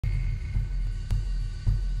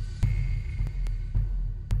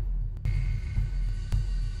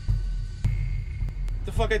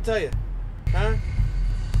the fuck I tell you? Huh?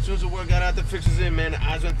 As soon as the word got out the fix was in, man, the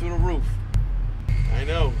eyes went through the roof. I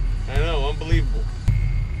know, unbelievable.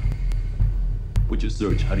 With your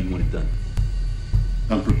search, how do you want it done?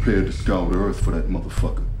 I'm prepared to scour the earth for that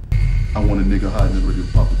motherfucker. I want a nigga hiding and ready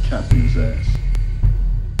to pop a cap in his ass.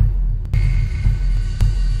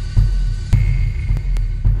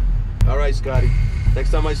 All right, Scotty.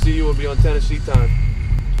 Next time I see you, we'll be on Tennessee time.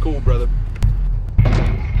 Cool, brother.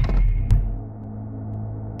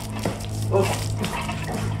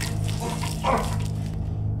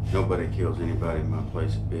 Nobody kills anybody in my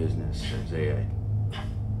place of business, says AI.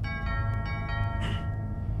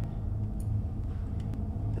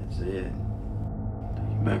 That's it. Take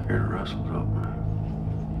you back here to Russell's up, man.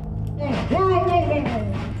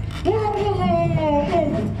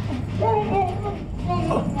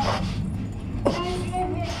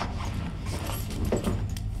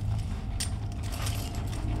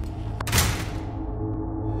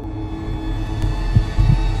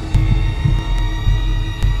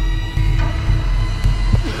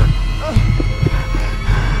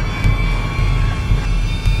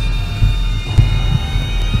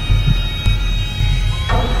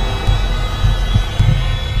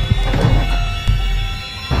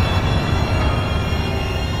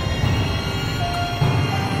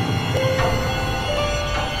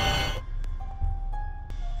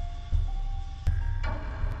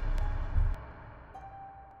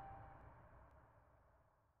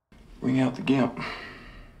 Bring out the gimp.